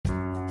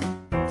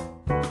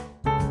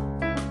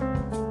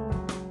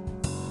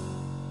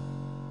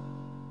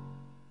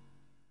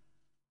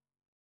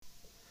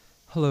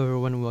Hello,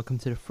 everyone. Welcome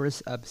to the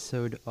first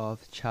episode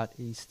of Chat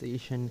A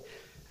Station.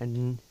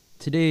 And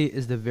today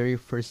is the very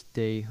first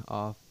day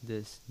of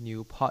this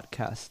new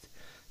podcast.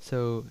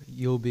 So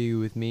you'll be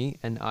with me,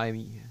 and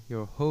I'm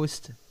your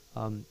host,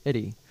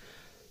 Eddie.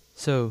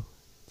 So,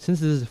 since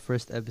this is the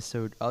first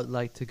episode, I'd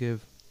like to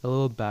give a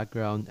little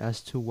background as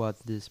to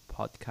what this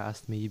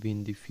podcast may be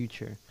in the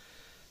future.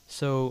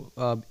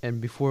 And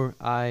before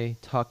I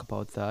talk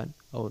about that,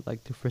 I would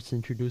like to first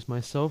introduce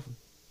myself.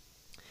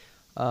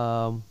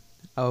 Um,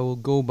 I will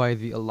go by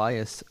the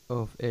alias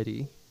of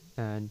Eddie,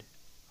 and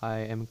I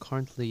am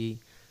currently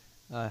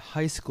a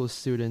high school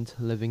student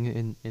living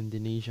in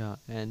Indonesia,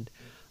 and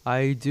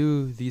I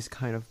do these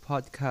kind of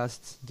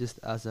podcasts just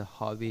as a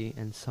hobby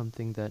and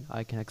something that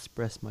I can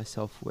express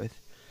myself with.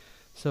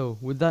 So,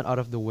 with that out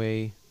of the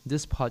way,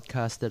 this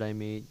podcast that I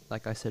made,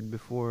 like I said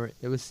before,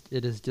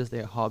 it is just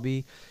a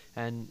hobby,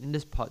 and in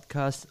this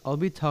podcast, I'll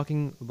be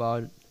talking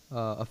about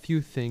a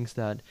few things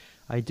that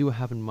I do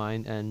have in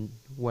mind and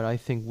what I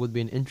think would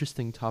be an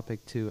interesting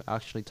topic to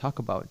actually talk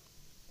about,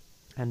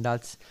 and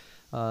that's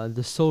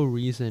the sole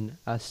reason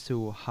as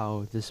to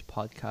how this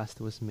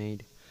podcast was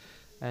made.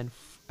 And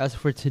as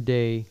for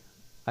today,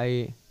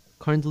 I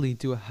currently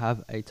do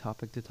have a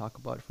topic to talk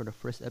about for the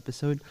first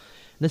episode.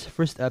 This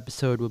first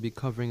episode will be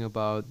covering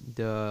about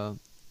the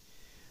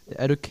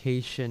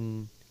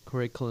education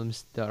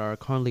curriculums that are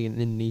currently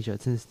in Indonesia,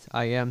 since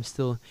I am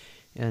still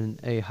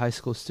a high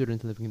school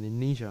student living in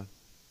Indonesia.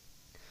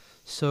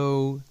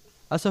 So,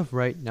 as of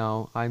right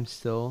now, I'm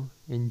still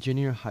in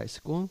junior high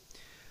school,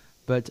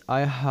 but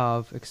I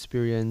have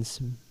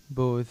experienced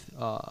both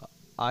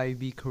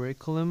IB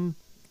curriculum,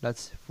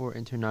 that's for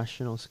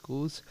international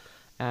schools,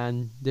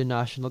 and the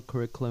national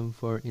curriculum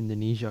for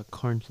Indonesia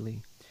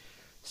currently.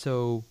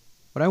 So,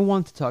 what I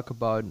want to talk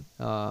about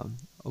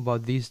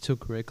these two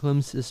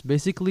curriculums is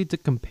basically to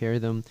compare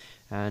them,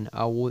 and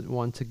I would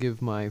want to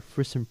give my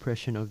first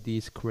impression of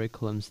these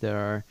curriculums that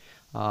are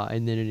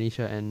in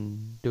Indonesia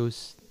and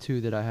those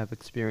two that I have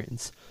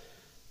experienced.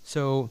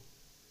 So,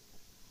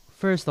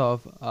 first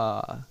off,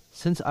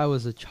 since I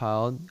was a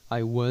child,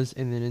 I was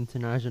in an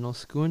international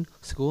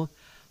school.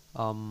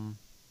 Um,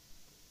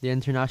 the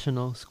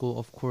international school,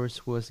 of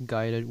course, was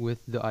guided with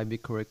the IB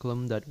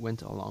curriculum that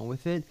went along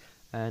with it,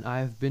 and I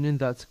have been in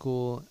that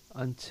school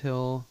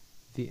until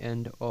the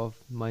end of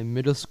my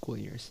middle school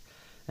years.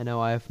 And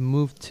now I have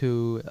moved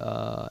to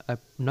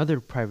another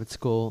private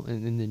school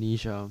in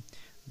Indonesia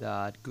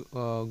that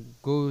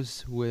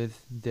goes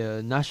with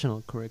the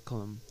national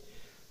curriculum.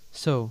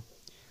 So,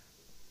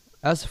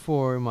 as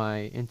for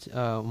my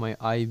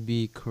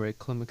IB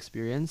curriculum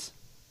experience,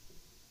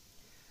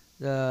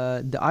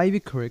 the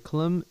IB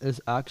curriculum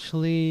is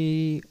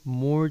actually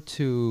more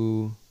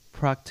to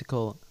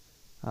practical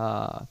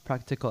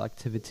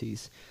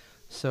activities.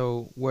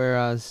 So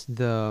whereas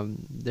the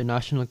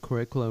national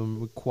curriculum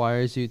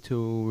requires you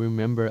to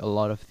remember a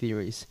lot of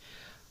theories,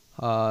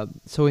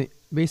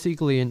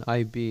 basically in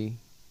IB,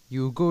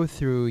 you go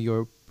through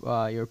your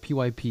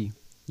PYP,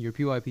 your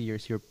PYP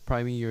years, your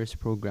primary years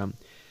program,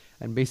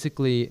 and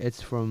basically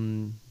it's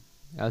from,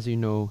 as you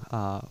know,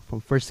 from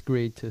first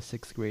grade to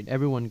sixth grade.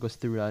 Everyone goes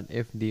through that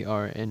if they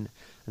are in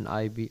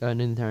an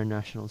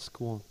international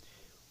school,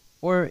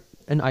 or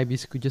an IB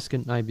school, just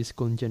an IB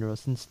school in general,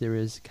 since there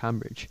is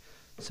Cambridge.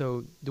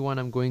 So the one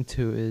I'm going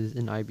to is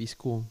an IB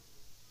school.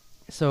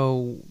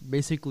 So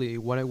basically,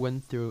 what I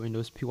went through in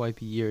those PYP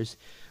years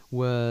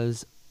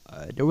was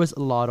there was a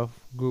lot of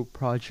group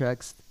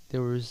projects. It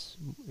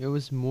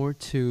was more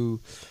to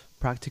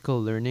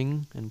practical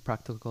learning and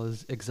practical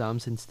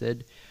exams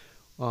instead.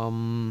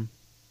 Um,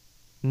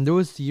 and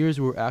those years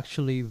were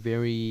actually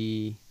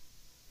very.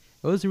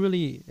 It was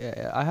really.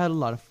 I had a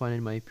lot of fun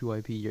in my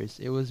PYP years.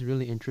 It was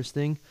really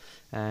interesting,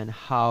 and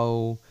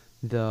how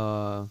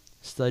the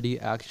study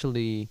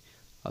actually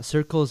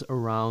circles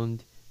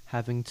around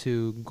having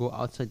to go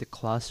outside the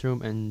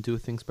classroom and do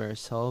things by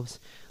ourselves.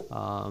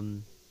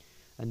 Um,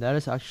 and that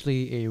is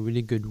actually a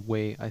really good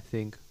way, I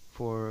think,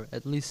 for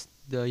at least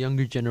the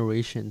younger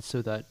generation,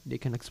 so that they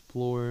can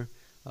explore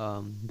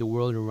the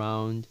world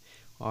around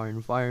our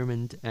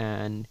environment,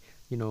 and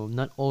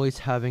not always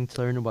having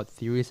to learn about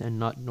theories and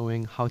not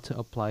knowing how to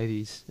apply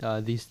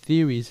these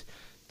theories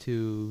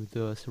to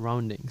the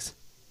surroundings.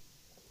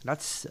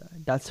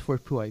 That's for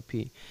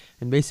PYP,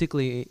 and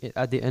basically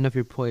at the end of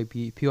your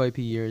PYP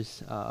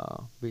years,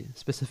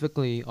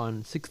 specifically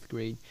on sixth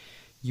grade,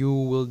 you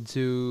will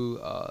do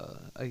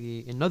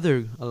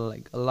another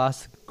like a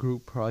last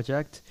group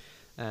project,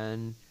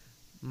 and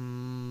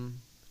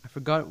I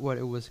forgot what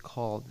it was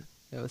called.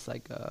 It was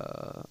like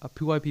a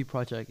PYP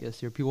project.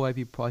 Yes, your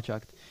PYP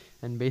project,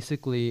 and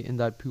basically in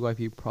that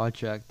PYP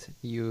project,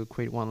 you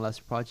create one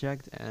last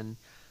project, and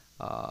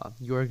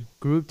you're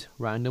grouped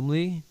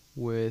randomly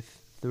with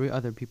three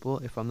other people,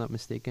 if I'm not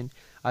mistaken.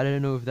 I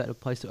don't know if that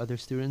applies to other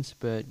students,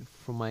 but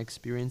from my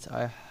experience,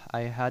 I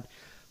had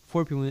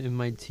four people in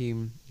my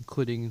team,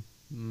 including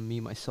me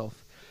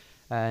myself.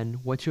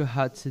 And what you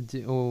had to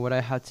do, or what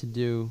I had to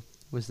do,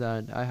 was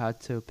that I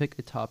had to pick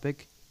a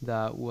topic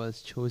that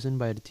was chosen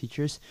by the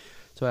teachers.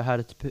 So I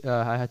had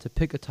to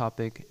pick a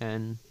topic,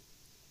 and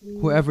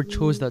whoever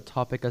chose that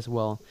topic as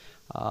well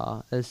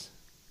uh, is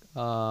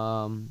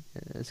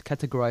is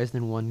categorized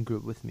in one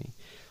group with me.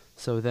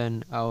 So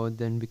then I would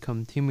then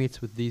become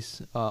teammates with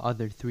these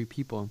other three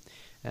people.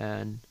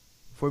 And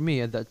for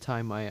me at that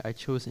time, I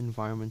chose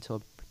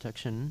environmental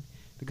protection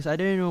because I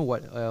didn't know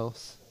what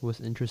else was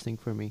interesting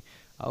for me.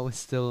 I was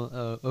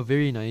still a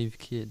very naive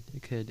kid,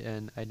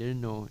 and I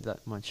didn't know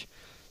that much.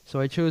 So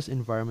I chose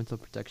environmental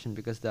protection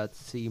because that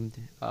seemed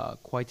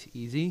quite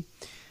easy.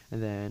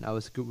 And then I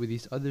was grouped with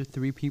these other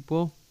three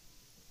people,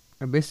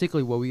 and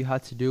basically what we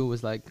had to do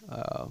was like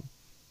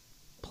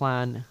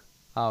plan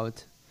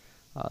out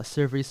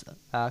service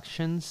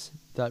actions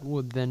that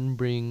would then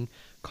bring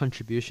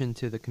contribution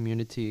to the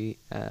community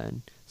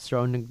and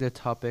surrounding the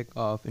topic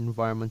of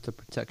environmental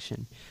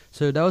protection.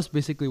 So that was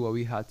basically what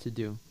we had to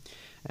do.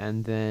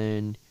 And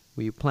then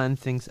we planned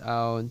things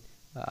out.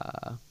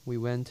 We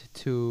went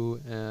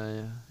to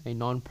a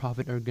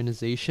non-profit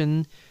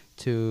organization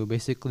to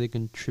basically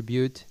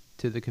contribute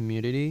to the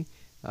community,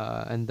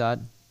 and that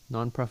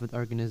non-profit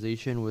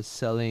organization was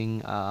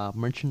selling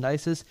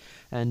merchandises,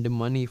 and the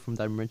money from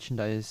that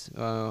merchandise,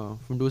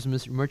 from those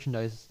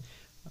merchandise,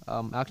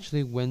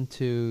 actually went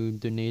to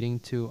donating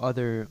to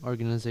other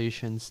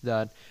organizations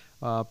that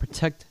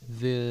protect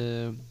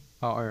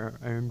our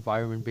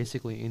environment,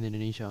 basically in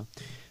Indonesia.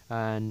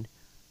 And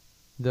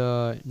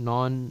the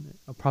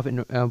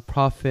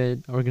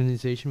profit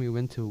organization we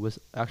went to was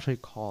actually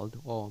called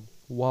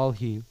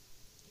Walhi,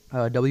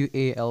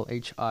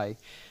 WALHI,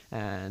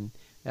 and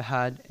it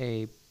had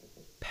a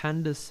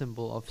panda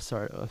symbol of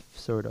sort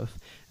of,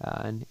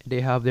 and they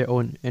have their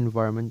own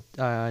environment.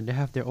 They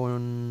have their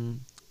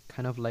own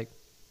kind of like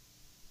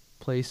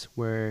place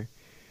where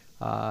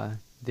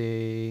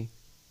they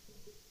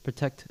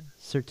protect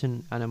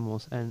certain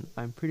animals, and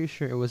I'm pretty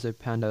sure it was a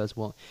panda as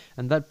well.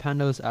 And that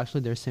panda was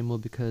actually their symbol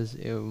because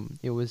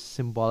it was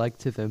symbolic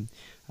to them,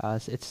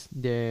 as it's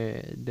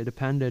the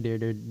panda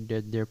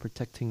they're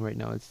protecting right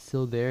now. It's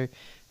still there,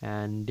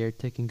 and they're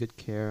taking good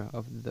care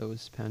of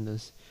those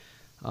pandas.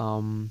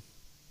 Um,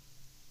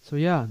 so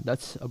yeah,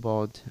 that's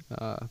about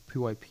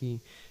PYP.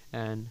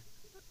 And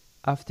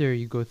after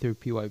you go through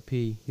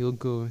PYP, you'll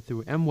go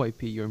through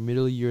MYP, your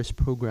middle years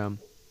program.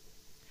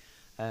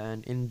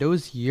 And in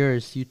those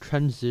years, you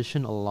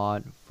transition a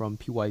lot from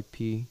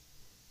PYP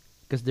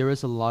because there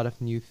was a lot of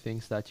new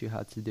things that you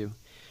had to do.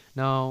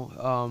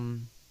 Now,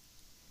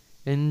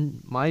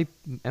 in my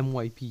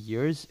MYP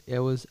years, it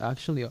was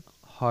actually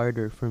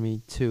harder for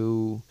me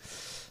to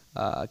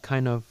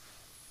kind of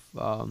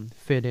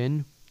fit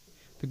in,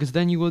 because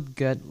then you would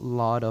get a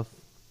lot of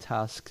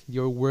tasks.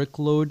 Your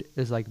workload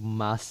is like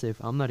massive.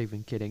 I'm not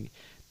even kidding.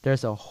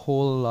 There's a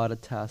whole lot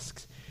of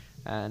tasks,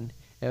 and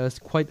it was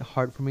quite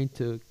hard for me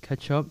to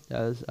catch up,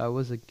 as I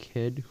was a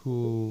kid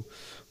who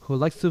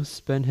likes to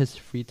spend his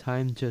free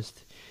time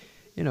just,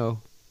 you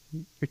know,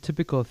 your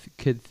typical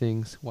kid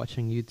things,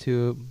 watching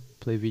YouTube,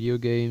 play video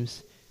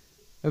games.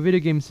 Video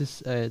games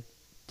is a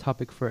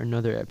topic for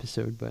another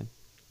episode, but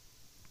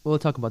we'll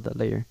talk about that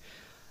later.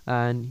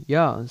 And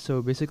yeah,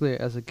 so basically,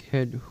 as a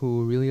kid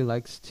who really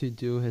likes to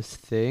do his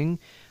thing,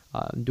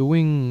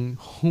 doing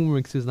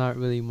homeworks is not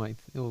really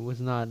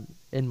was not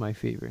in my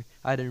favor.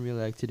 I didn't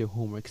really like to do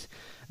homeworks,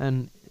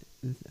 and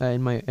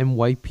in my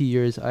MYP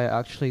years, I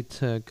actually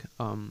took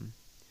an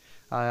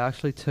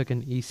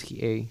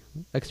ECA,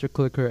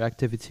 extracurricular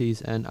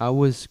activities, and I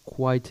was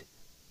quite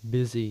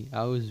busy.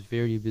 I was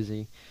very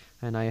busy,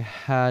 and I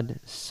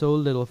had so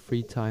little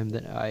free time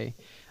that I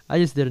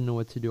just didn't know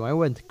what to do. I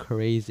went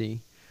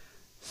crazy.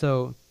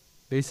 So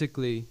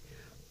basically,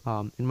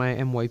 in my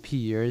MYP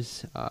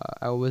years,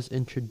 I was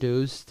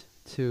introduced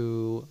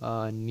to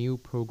a new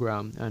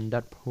program, and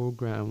that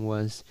program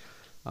was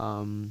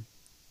called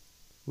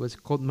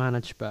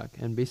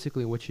ManageBack. And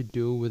basically, what you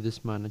do with this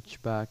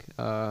ManageBack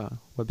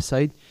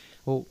website,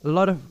 well, a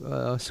lot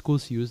of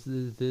schools use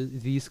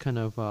these kind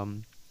of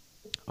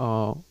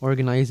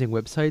organizing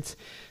websites,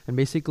 and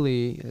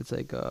basically, it's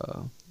like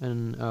a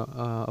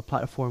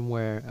platform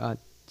where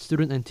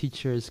students and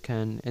teachers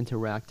can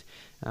interact.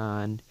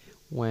 And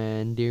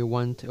when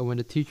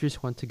the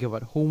teachers want to give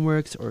out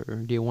homeworks, or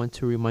they want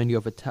to remind you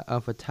of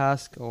a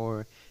task,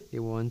 or they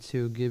want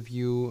to give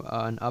you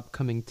an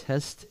upcoming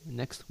test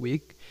next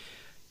week,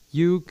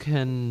 you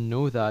can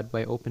know that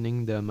by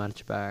opening the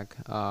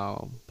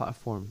ManageBack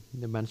platform,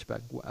 the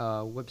ManageBack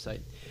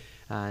website.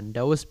 And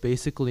that was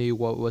basically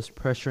what was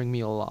pressuring me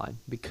a lot,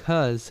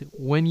 because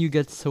when you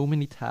get so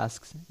many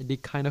tasks, they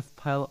kind of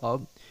pile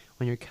up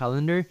on your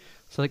calendar.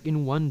 So like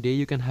in one day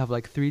you can have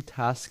like 3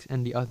 tasks,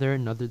 and the other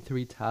another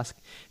 3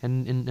 tasks,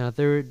 and in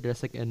another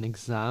there's like an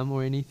exam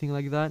or anything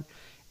like that.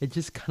 It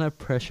just kind of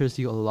pressures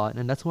you a lot,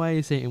 and that's why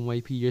I say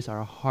NYP years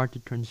are hard to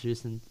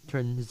transition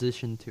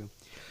to,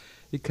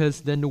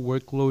 because then the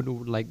workload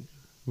would like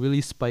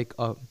really spike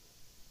up.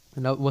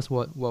 And that was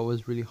what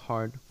was really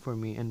hard for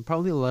me, and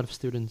probably a lot of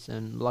students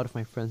and a lot of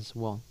my friends as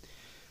well.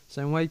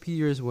 So NYP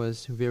years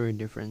was very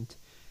different.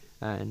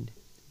 And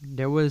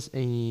there was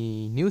a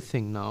new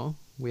thing now.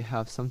 We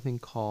have something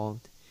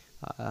called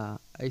a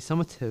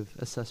summative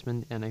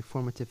assessment and a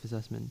formative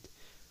assessment.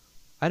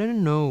 I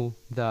didn't know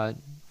that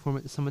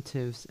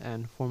summatives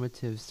and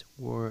formatives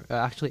were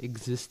actually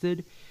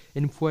existed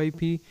in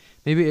 4IP.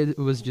 Maybe it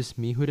was just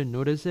me who didn't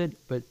notice it,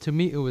 but to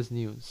me it was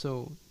new.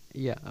 So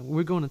yeah,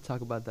 we're going to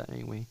talk about that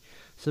anyway.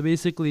 So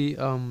basically,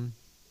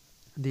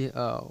 the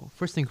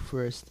first thing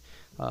first,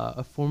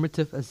 a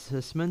formative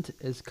assessment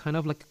is kind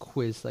of like a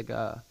quiz, like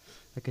a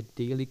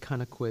daily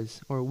kind of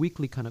quiz or a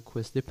weekly kind of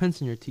quiz.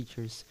 Depends on your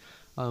teachers.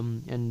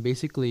 And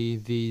basically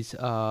these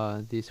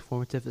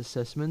formative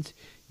assessments,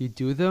 you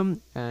do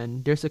them,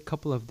 and there's a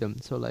couple of them.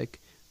 So like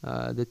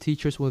the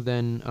teachers will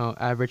then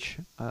average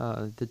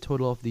the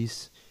total of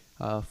these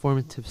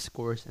formative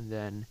scores, and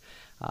then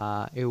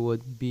it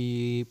would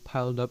be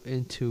piled up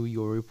into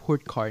your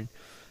report card.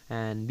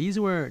 And these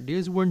weren't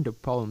the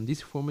problem.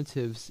 These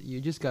formatives,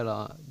 you just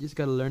gotta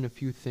learn a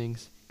few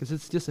things, because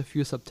it's just a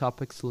few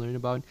subtopics to learn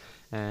about,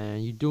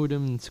 and you do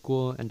them in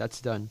school, and that's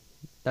done.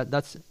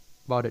 That's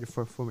about it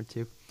for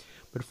formative.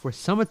 But for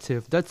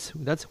summative,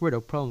 that's where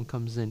the problem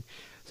comes in.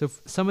 So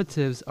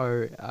summatives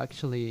are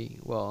actually,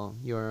 well,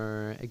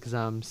 your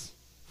exams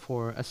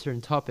for a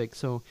certain topic.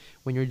 So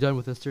when you're done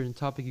with a certain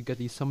topic, you get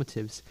these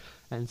summatives.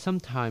 And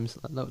sometimes,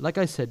 like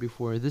I said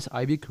before, this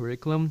IB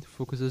curriculum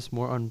focuses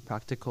more on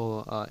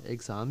practical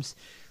exams.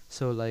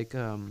 So like,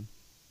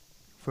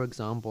 for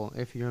example,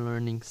 if you're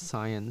learning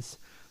science,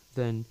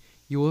 then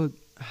you will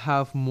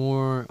have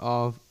more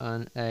of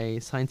a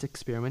science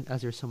experiment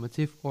as your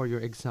summative or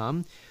your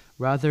exam,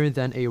 rather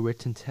than a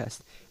written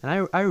test.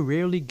 And I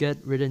rarely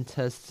get written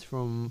tests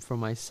from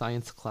my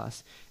science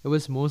class. It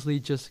was mostly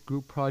just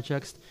group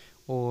projects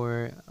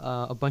or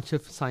a bunch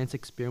of science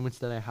experiments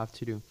that I have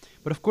to do.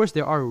 But of course,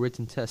 there are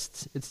written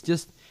tests. It's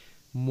just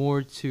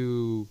more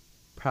to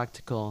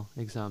practical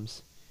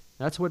exams.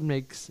 That's what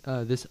makes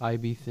this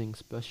IB thing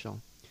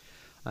special.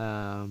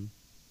 Um,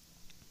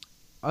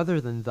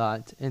 Other than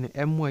that, in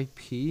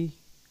MYP,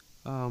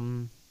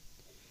 um,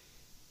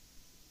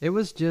 it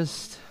was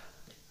just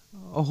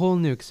a whole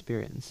new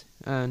experience.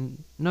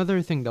 And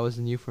another thing that was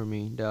new for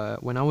me,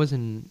 when I was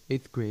in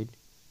 8th grade,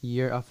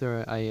 year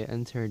after I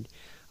entered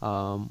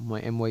my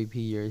MYP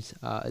years,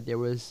 there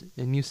was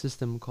a new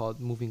system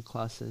called moving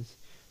classes.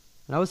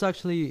 And it was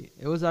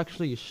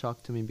actually a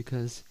shock to me,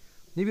 because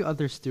maybe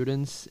other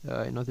students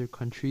in other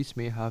countries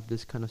may have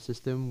this kind of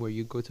system where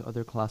you go to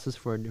other classes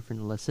for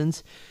different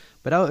lessons.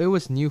 But it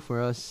was new for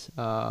us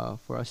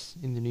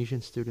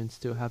Indonesian students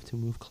to have to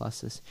move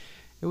classes.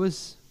 It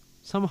was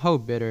somehow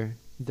better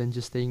than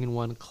just staying in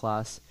one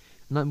class,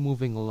 not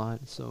moving a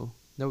lot. So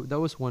that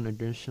was one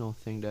additional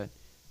thing that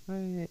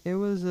it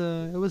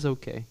was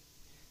okay.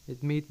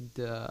 It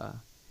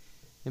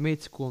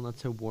made school not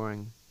so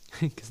boring,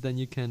 because then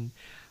you can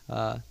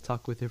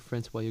talk with your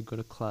friends while you go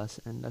to class,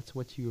 and that's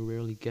what you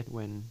rarely get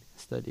when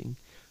studying.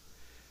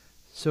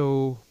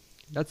 So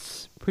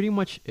that's pretty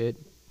much it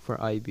for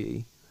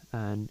IB,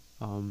 and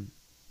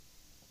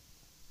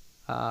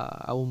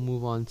I will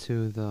move on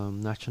to the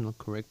national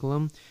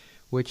curriculum,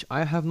 which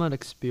I have not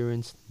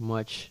experienced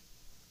much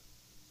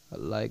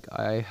like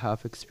I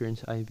have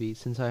experienced IB,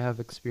 since I have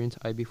experienced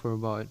IB for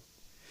about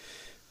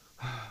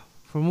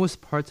for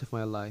most parts of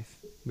my life,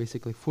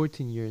 basically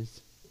 14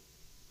 years.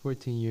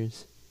 14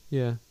 years.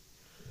 Yeah.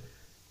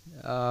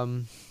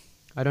 Um,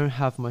 I don't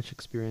have much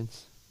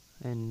experience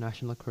in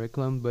national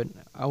curriculum, but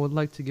I would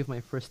like to give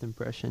my first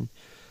impression.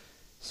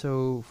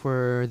 So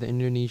for the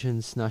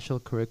Indonesian's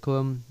national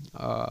curriculum,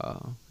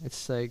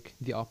 it's like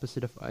the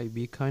opposite of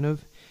IB, kind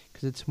of,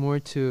 because it's more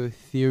to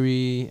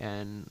theory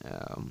and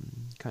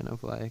kind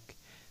of like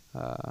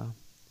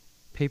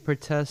paper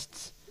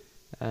tests,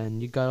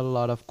 and you got a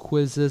lot of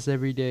quizzes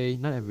every day.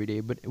 Not every day,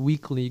 but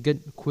weekly. You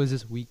get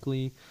quizzes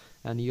weekly,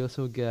 and you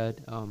also get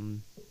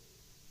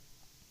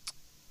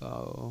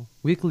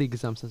weekly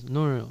exams.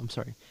 No, I'm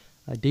sorry.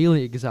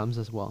 Daily exams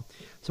as well.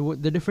 So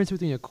what the difference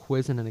between a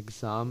quiz and an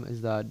exam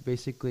is that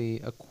basically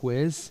a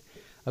quiz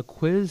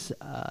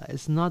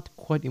is not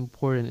quite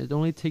important. It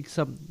only takes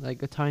up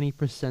like a tiny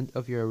percent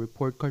of your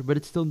report card, but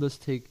it still does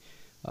take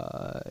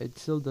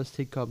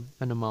up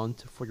an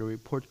amount for your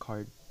report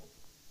card.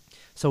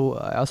 So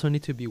I also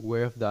need to be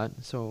aware of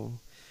that. So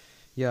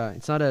yeah,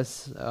 it's not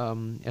as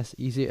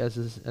easy as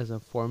a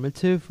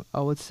formative, I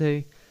would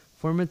say.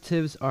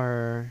 Formatives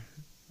are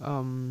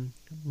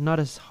not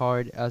as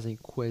hard as a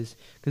quiz,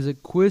 because a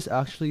quiz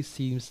actually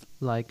seems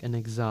like an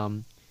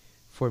exam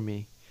for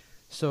me.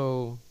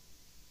 So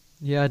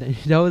yeah,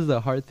 that was the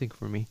hard thing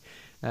for me.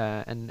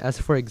 And as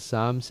for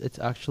exams, it's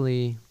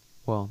actually,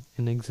 well,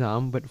 an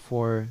exam, but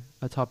for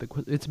a topic.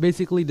 It's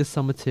basically the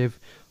summative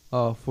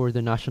for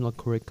the national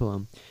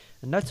curriculum.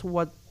 And that's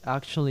what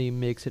actually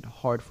makes it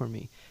hard for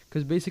me.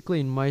 Because basically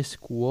in my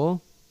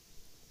school,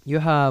 you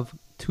have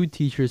two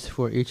teachers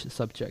for each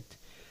subject.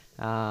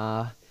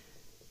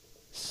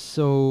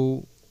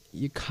 So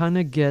you kind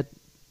of get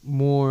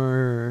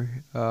more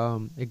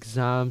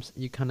exams,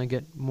 you kind of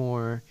get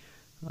more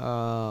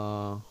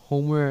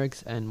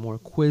homeworks and more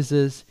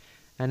quizzes,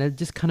 and it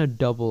just kind of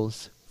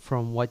doubles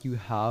from what you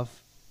have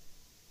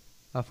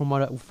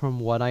from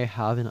what I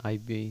have in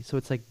IB. So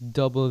it's like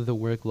double the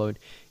workload.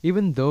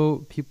 Even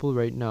though people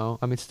right now,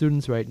 I mean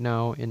students right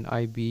now in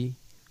IB,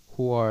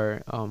 who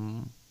are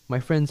my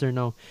friends are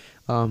now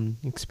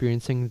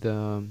experiencing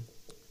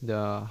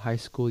the high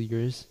school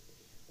years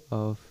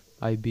of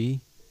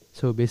IB.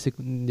 So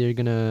basically, they're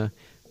gonna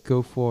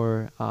go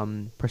for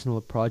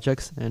personal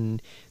projects,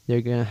 and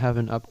they're gonna have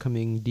an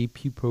upcoming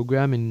DP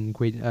program in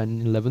grade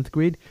in 11th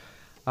grade.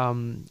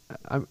 I'm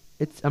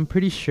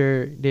pretty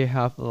sure they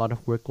have a lot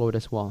of workload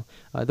as well.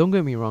 Don't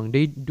get me wrong,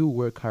 they do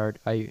work hard.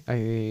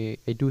 I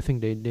do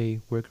think they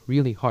work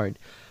really hard,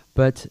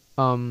 but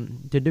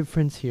the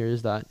difference here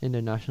is that in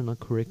the national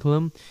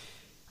curriculum,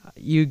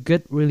 you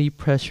get really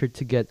pressured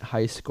to get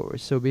high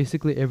scores. So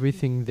basically,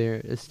 everything there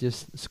is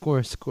just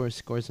scores, scores,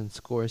 scores, and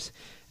scores,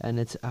 and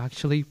it's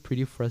actually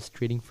pretty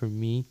frustrating for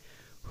me.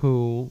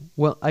 Who,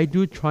 well, I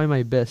do try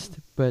my best,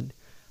 but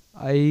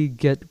I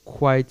get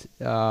quite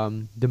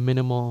the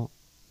minimal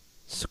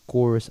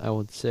scores. I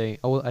would say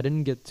I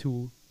didn't get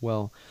too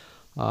well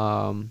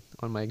on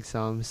my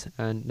exams,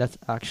 and that's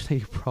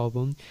actually a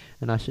problem.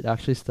 And I should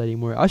actually study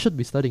more. I should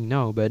be studying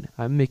now, but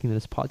I'm making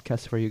this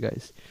podcast for you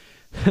guys.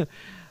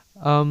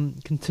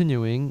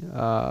 Continuing,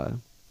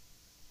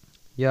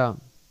 yeah,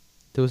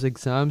 those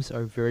exams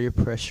are very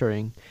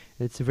pressuring.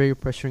 It's very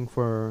pressuring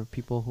for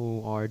people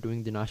who are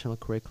doing the national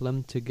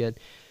curriculum to get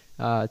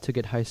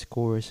high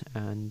scores,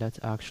 and that's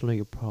actually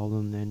a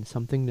problem and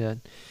something that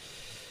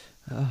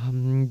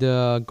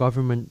the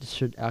government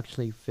should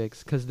actually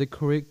fix. Because the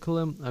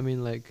curriculum, I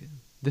mean, like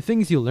the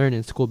things you learn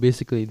in school,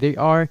 basically, they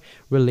are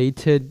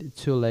related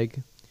to like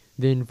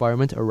the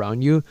environment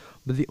around you,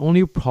 but the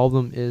only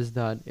problem is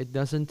that it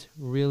doesn't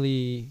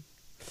really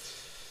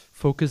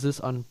focuses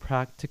on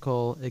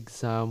practical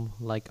exam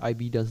like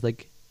IB does.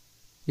 Like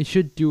it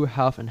should do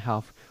half and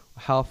half,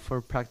 half for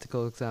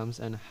practical exams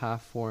and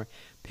half for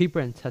paper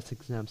and test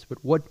exams.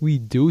 But what we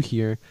do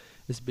here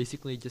is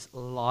basically just a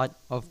lot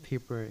of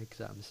paper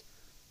exams.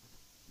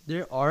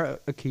 There are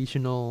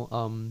occasional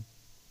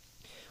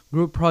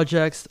group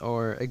projects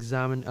or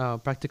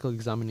practical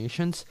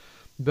examinations,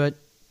 but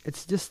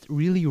it's just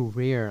really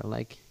rare.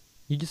 Like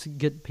you just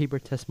get paper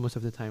tests most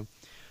of the time.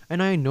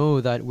 And I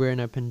know that we're in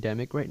a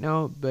pandemic right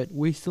now, but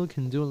we still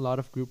can do a lot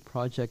of group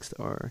projects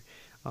or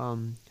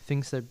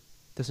things that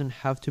doesn't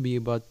have to be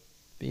about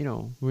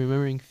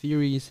remembering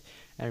theories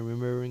and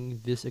remembering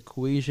this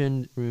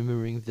equation,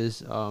 remembering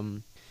this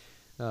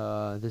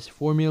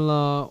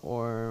formula,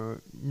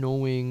 or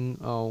knowing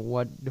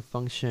what the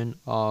function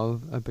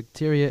of a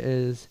bacteria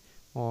is,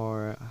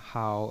 or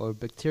how a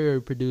bacteria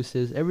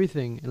produces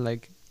everything. And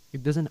like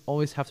it doesn't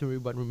always have to be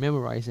about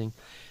memorizing,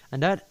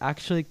 and that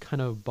actually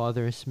kind of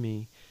bothers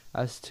me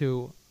as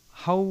to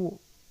how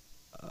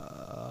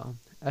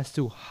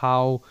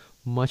how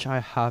much I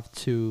have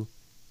to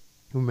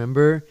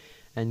remember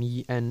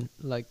and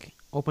like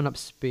open up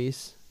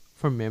space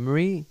for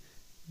memory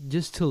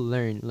just to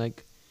learn.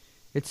 Like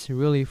it's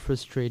really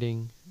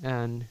frustrating,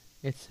 and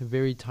it's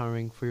very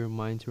tiring for your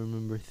mind to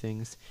remember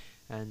things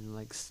and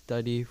like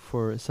study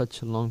for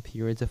such long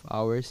periods of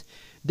hours.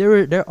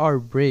 There are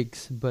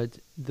breaks, but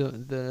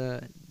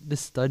the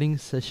studying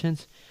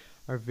sessions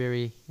are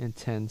very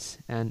intense,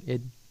 and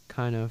it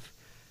kind of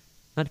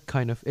not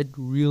kind of it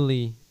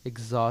really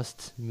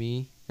exhausts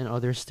me and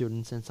other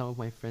students and some of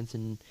my friends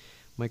in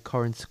my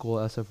current school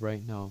as of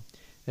right now.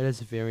 It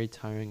is very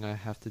tiring, I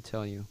have to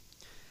tell you.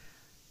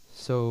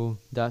 So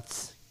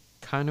that's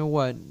kind of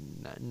what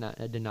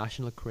the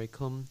national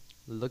curriculum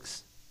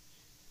looks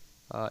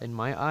in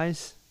my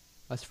eyes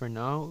as for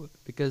now,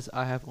 because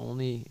I have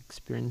only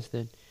experienced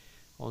it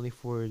only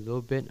for a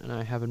little bit, and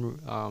I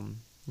haven't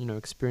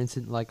experienced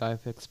it like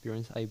I've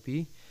experienced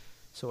IB.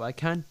 So I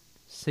can't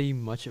say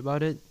much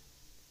about it.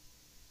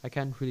 I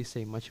can't really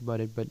say much about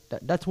it, but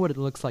that's what it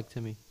looks like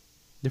to me.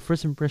 The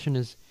first impression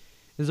is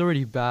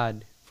already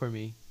bad for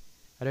me.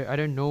 I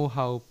don't know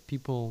how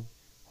people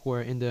who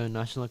are in the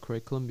national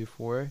curriculum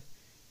before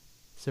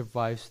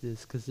survives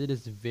this, because it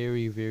is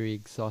very, very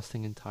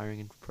exhausting and tiring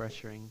and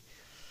pressuring.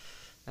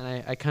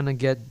 And I kind of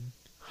get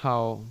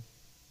how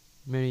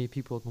many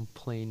people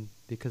complain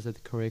because of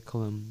the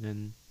curriculum,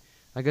 and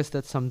I guess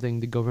that's something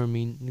the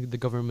government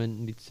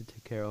needs to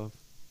take care of.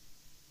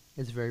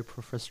 It's very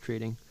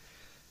frustrating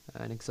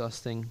and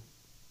exhausting.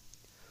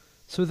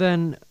 So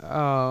then,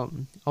 I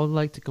would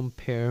like to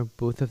compare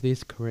both of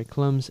these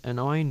curriculums, and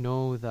now I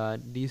know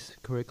that these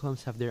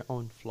curriculums have their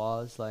own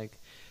flaws. Like,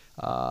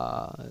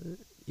 uh,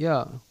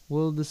 yeah,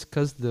 we'll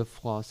discuss the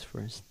flaws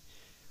first.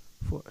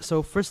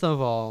 So first of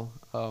all,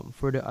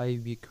 for the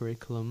IB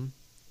curriculum,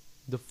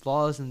 the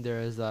flaws in there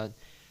is that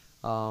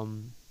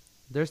um,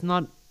 there's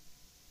not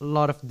a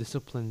lot of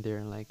discipline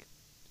there. Like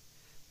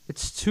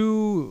it's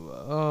too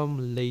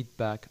laid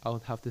back, I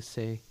would have to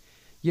say.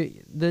 Yeah,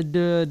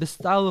 the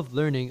style of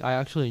learning, I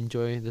actually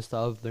enjoy the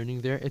style of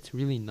learning there. It's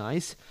really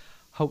nice.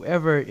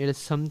 However, it is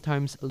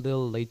sometimes a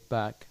little laid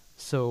back.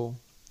 So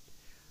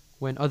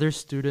when other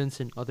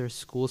students in other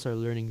schools are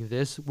learning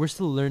this, we're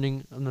still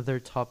learning another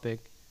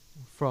topic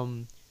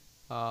from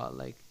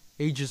like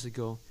ages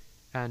ago.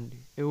 and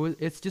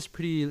it's just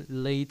pretty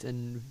late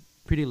and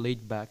pretty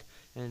laid back,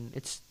 and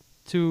it's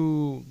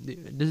too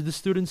the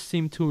students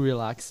seem too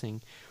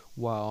relaxing,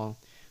 while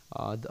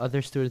the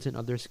other students in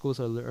other schools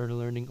are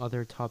learning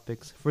other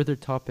topics, further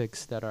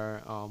topics that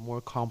are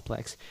more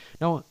complex.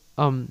 Now,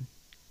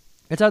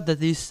 it's not that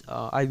these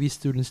IB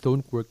students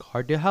don't work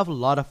hard. They have a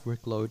lot of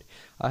workload.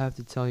 I have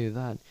to tell you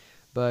that,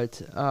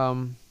 but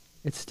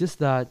it's just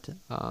that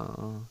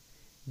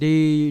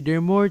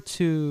they're more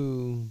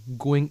to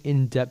going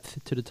in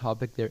depth to the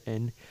topic they're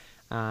in,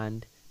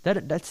 and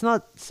that's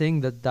not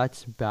saying that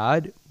that's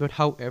bad. But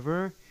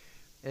however,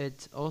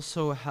 it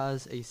also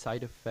has a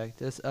side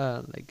effect. It's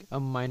like a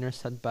minor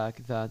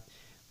setback that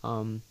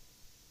um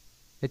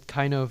it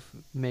kind of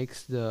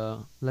makes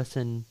the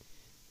lesson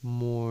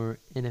more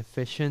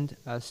inefficient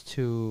as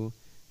to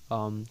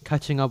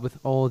catching up with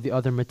all the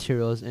other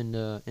materials in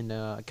the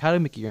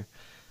academic year,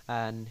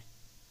 and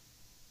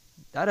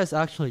that is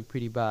actually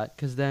pretty bad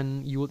because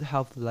then you would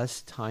have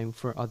less time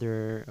for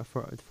other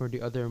for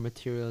the other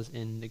materials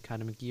in the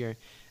academic year,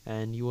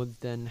 and you would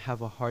then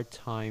have a hard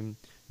time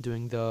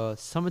doing the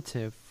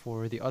summative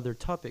for the other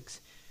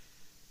topics.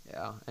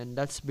 Yeah, and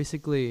that's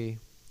basically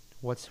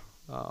what's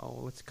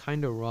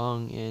kind of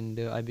wrong in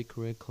the IB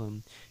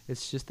curriculum.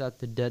 It's just that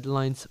the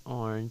deadlines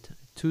aren't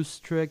too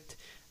strict,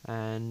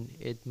 and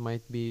it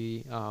might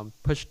be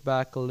pushed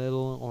back a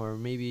little, or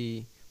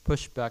maybe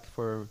pushed back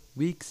for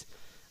weeks,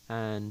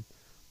 and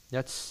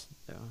that's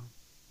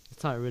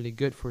it's not really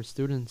good for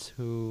students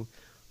who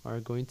are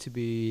going to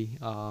be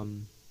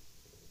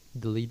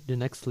the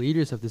next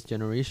leaders of this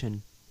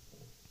generation.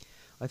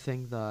 I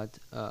think that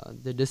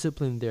the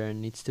discipline there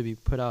needs to be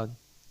put out.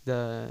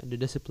 The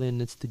discipline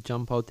needs to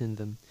jump out in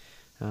them,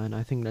 and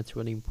I think that's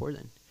really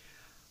important.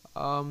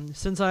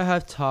 Since I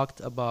have talked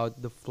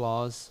about the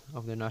flaws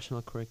of the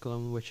national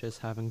curriculum, which is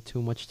having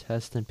too much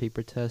tests and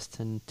paper tests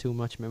and too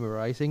much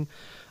memorizing,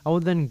 I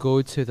will then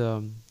go to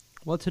the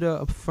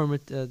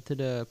to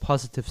the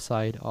positive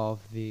side of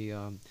the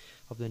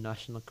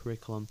national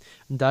curriculum,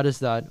 and that is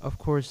that, of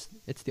course,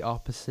 it's the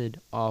opposite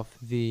of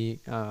the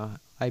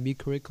IB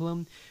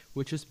curriculum,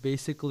 which is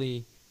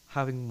basically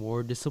having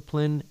more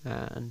discipline,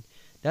 and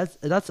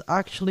that's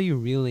actually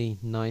really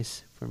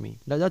nice for me.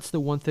 That's the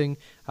one thing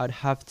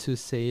I'd have to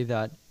say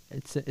that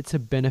it's a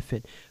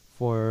benefit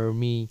for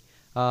me,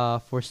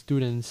 for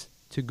students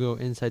to go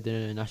inside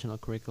the national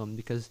curriculum,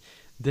 because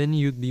then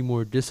you'd be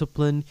more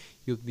disciplined,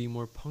 you'd be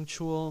more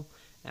punctual,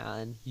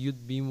 and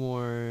you'd be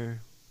more,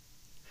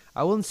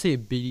 I wouldn't say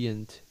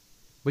obedient,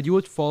 but you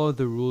would follow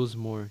the rules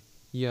more.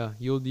 Yeah,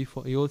 you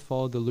would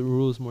follow the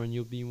rules more, and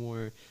you'll be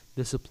more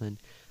disciplined,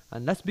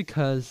 and that's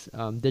because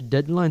the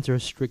deadlines are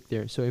strict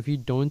there. So if you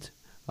don't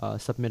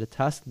submit a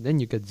task, then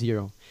you get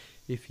zero.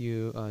 If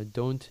you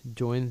don't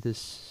join this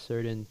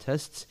certain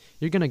tests,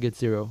 you're gonna get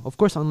zero. Of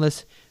course,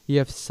 unless you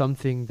have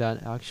something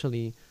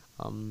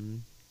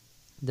um,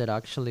 that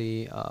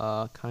actually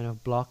kind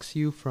of blocks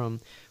you from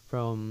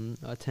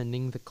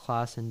attending the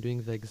class and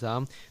doing the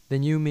exam,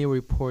 then you may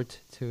report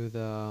to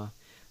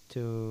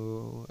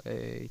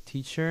a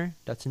teacher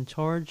that's in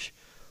charge,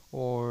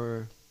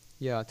 or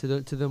yeah, to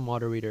the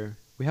moderator.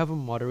 We have a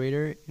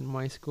moderator in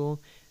my school,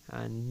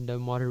 and the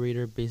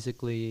moderator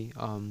basically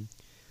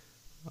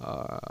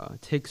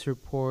takes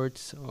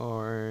reports,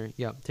 or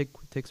yeah,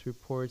 takes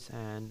reports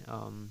and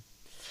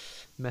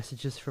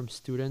messages from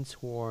students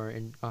who are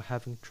in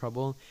having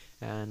trouble.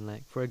 And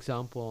like, for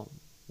example,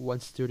 one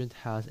student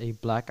has a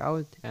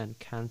blackout and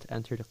can't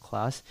enter the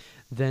class,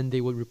 then they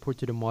would report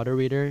to the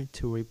moderator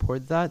to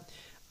report that,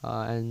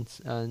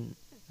 and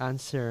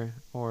answer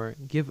or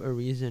give a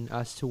reason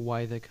as to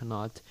why they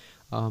cannot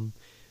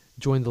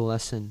join the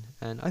lesson.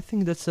 And I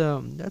think that's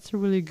a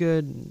really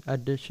good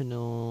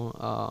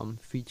additional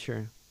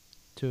feature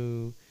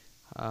to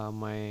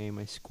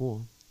my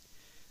school.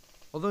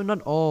 Although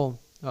not all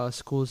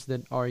schools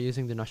that are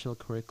using the national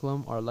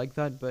curriculum are like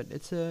that, but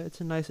it's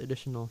a nice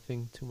additional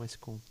thing to my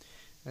school.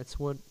 It's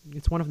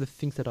one of the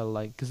things that I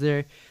like, because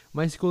there,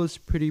 my school is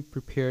pretty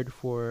prepared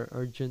for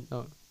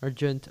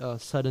urgent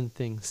sudden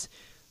things,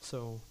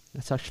 so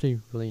that's actually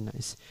really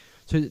nice.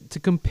 So to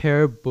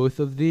compare both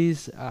of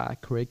these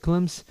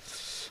curriculums,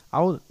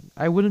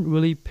 I wouldn't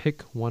really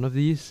pick one of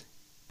these,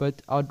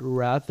 but I'd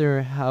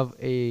rather have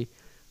a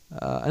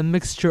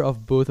mixture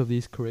of both of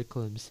these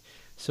curriculums.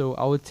 So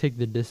I would take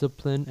the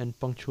discipline and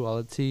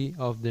punctuality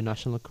of the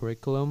national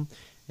curriculum,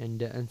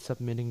 and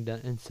submitting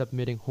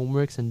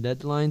homeworks and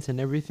deadlines and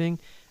everything,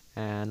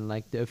 and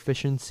like the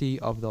efficiency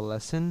of the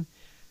lesson.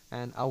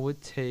 And I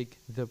would take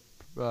the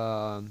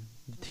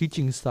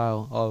teaching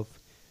style of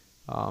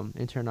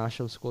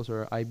international schools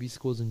or IB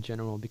schools in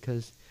general,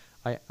 because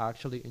I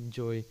actually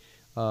enjoy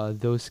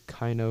those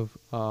kinds of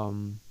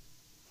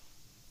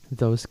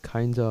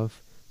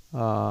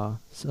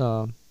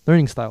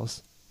learning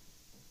styles.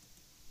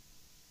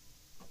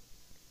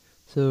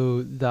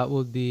 So that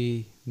would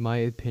be my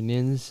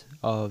opinions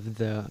of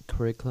the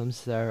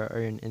curriculums that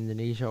are in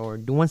Indonesia, or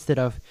the ones that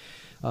I've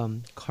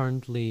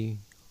currently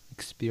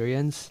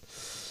experienced.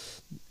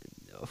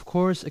 of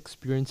course,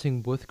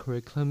 experiencing both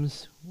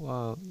curriculums,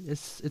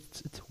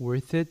 it's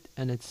worth it,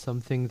 and it's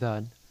something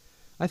that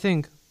I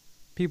think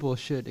people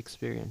should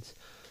experience.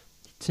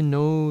 To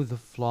know the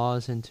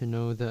flaws and to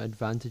know the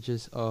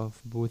advantages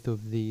of both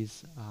of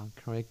these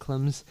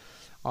curriculums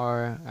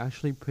are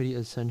actually pretty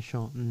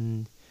essential.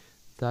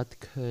 That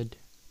could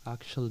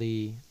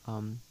actually,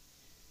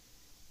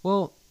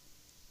 well,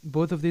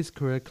 both of these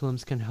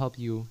curriculums can help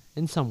you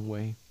in some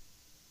way.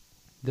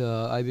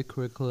 The IB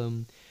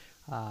curriculum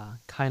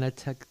kind of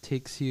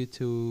takes you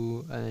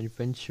to an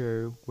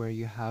adventure where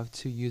you have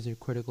to use your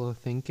critical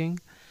thinking,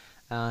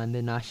 and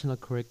the national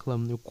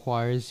curriculum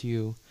requires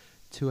you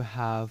to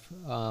have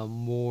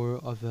more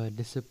of a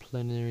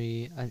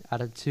disciplinary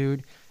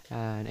attitude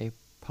and a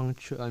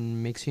punctual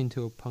and makes you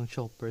into a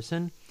punctual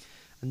person.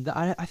 And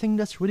I think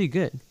that's really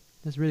good.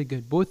 That's really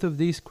good. Both of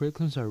these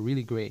curriculums are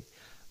really great,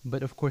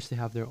 but of course they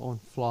have their own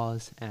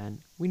flaws, and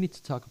we need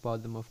to talk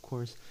about them. Of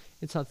course,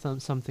 it's not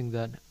something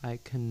that I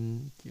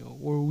can,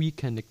 or we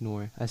can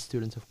ignore as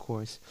students. Of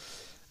course,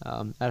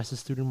 as a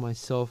student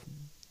myself,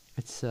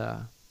 it's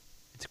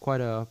it's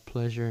quite a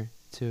pleasure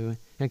to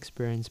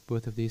experience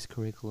both of these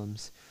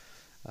curriculums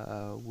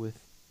with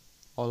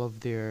all of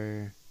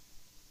their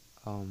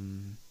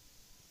um,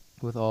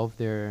 with all of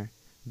their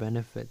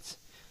benefits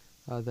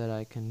that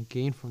I can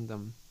gain from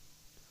them.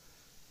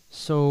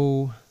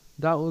 So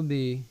that will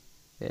be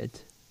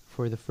it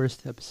for the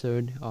first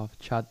episode of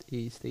Chat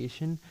A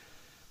Station.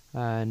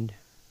 And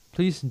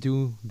please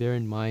do bear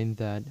in mind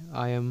that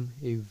I am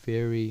a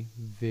very,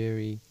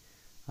 very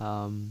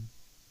um,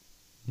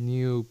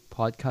 new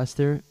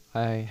podcaster.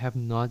 I have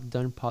not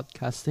done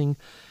podcasting,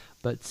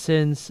 but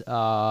since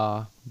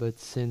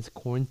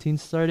quarantine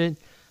started,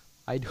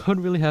 I don't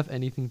really have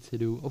anything to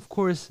do. Of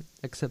course,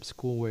 except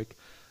schoolwork,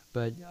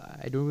 but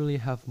I don't really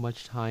have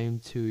much time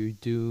to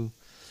do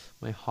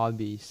my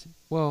hobbies.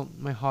 Well,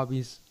 my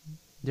hobbies,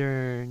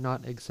 they're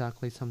not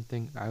exactly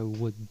something I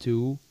would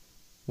do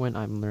when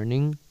I'm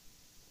learning.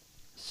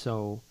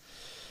 So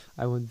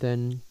I would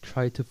then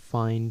try to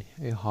find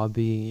a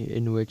hobby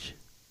in which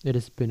it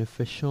is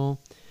beneficial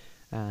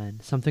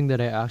and something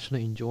that I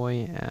actually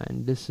enjoy,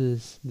 and this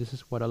is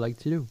what I like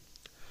to do.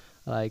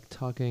 I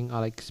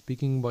like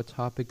speaking about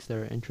topics that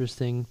are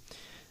interesting,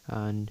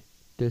 and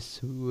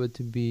this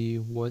would be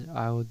what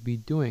I would be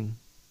doing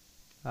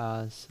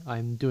as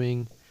I'm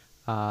doing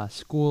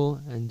school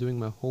and doing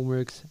my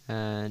homeworks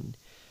and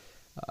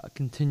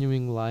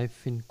continuing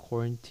life in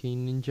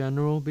quarantine in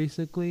general,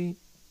 basically.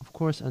 Of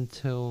course,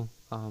 until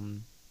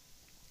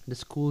the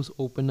schools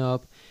open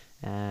up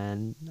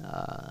and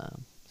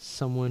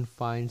someone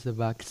finds the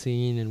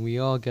vaccine and we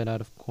all get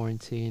out of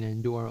quarantine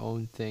and do our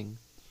own thing.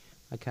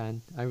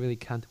 I really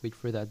can't wait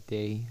for that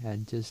day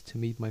and just to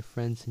meet my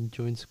friends and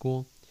join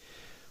school.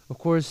 Of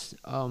course,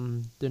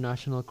 the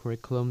national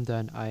curriculum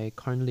that I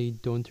currently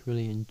don't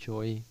really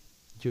enjoy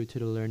due to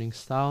the learning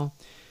style,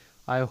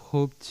 I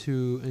hope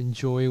to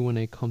enjoy when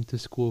I come to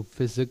school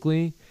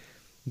physically,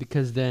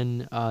 because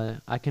then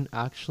I can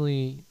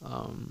actually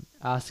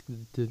ask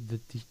the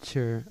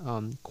teacher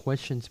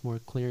questions more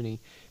clearly.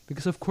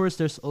 Because of course,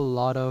 there's a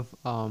lot of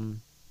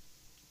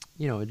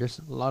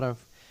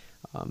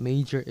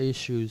major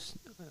issues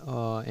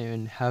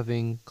in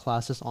having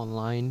classes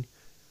online.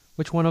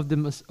 Which one of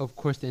them is, of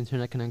course, the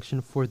internet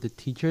connection for the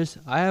teachers.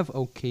 I have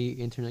okay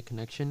internet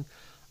connection.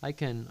 I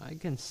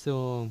can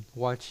still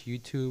watch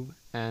YouTube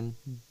and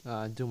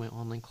do my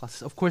online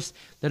classes. Of course,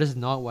 that is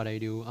not what I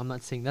do. I'm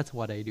not saying that's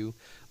what I do,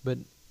 but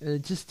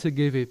just to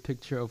give a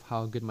picture of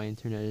how good my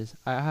internet is,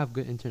 I have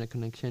good internet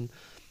connection,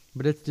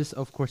 but it's just,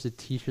 of course, the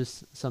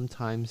teachers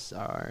sometimes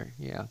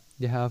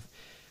they have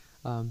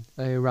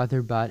a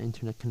rather bad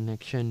internet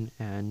connection,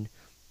 and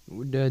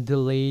the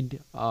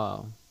delayed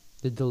audio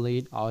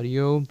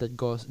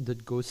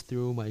that goes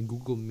through my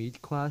Google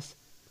Meet class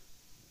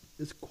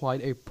is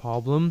quite a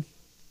problem.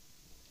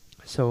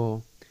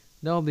 So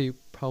that'll be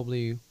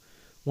probably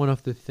one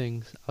of the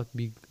things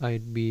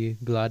I'd be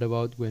glad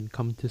about when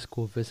coming to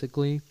school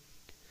physically,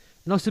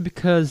 and also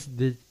because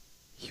the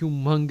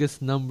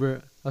humongous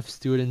number of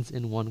students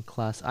in one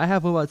class. I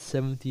have about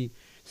 70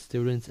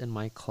 students in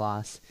my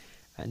class,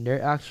 and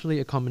they're actually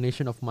a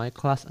combination of my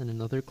class and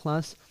another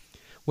class,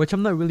 which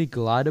I'm not really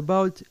glad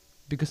about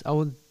because I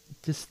would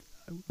just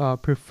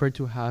prefer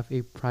to have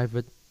a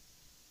private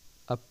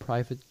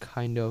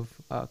kind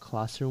of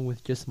classroom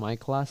with just my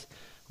class.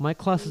 My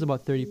class is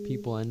about 30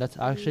 people, and that's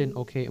actually an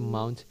okay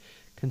amount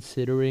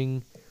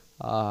considering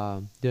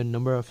the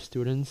number of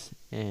students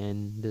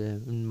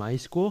in my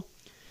school.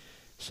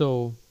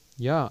 So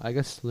yeah, I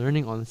guess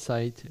learning on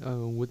site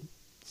would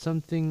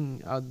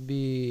something I'd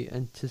be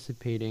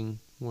anticipating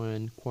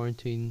when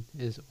quarantine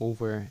is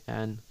over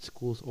and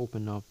schools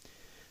open up.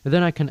 And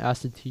then I can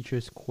ask the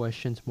teachers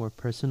questions more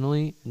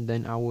personally, and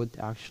then I would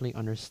actually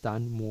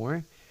understand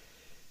more.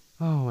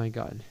 Oh my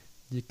god.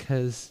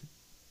 Because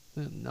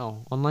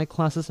no, online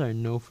classes are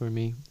no for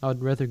me. I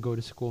would rather go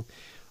to school.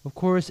 Of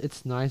course,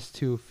 it's nice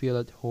to feel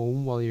at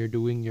home while you're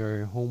doing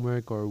your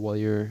homework or while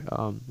you're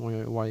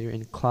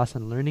in class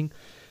and learning,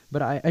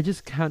 but I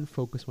just can't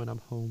focus when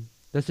I'm home.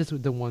 That's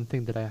just the one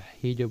thing that I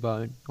hate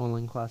about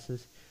online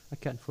classes. I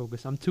can't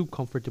focus. I'm too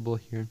comfortable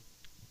here,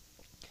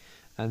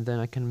 and then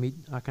I can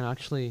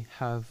actually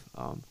have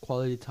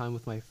quality time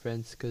with my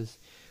friends because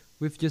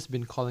we've just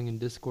been calling in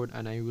Discord,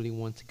 and I really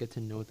want to get to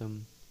know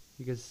them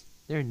because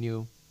they're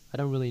new. I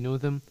don't really know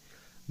them,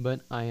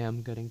 but I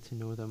am getting to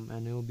know them,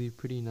 and it will be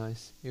pretty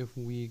nice if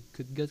we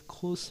could get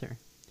closer.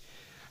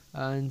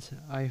 And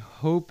I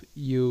hope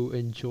you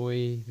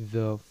enjoy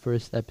the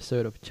first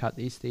episode of Chat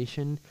A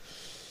Station.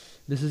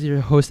 This is your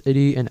host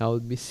Eddie, and I'll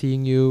be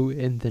seeing you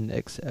in the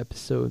next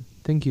episode.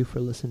 Thank you for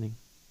listening.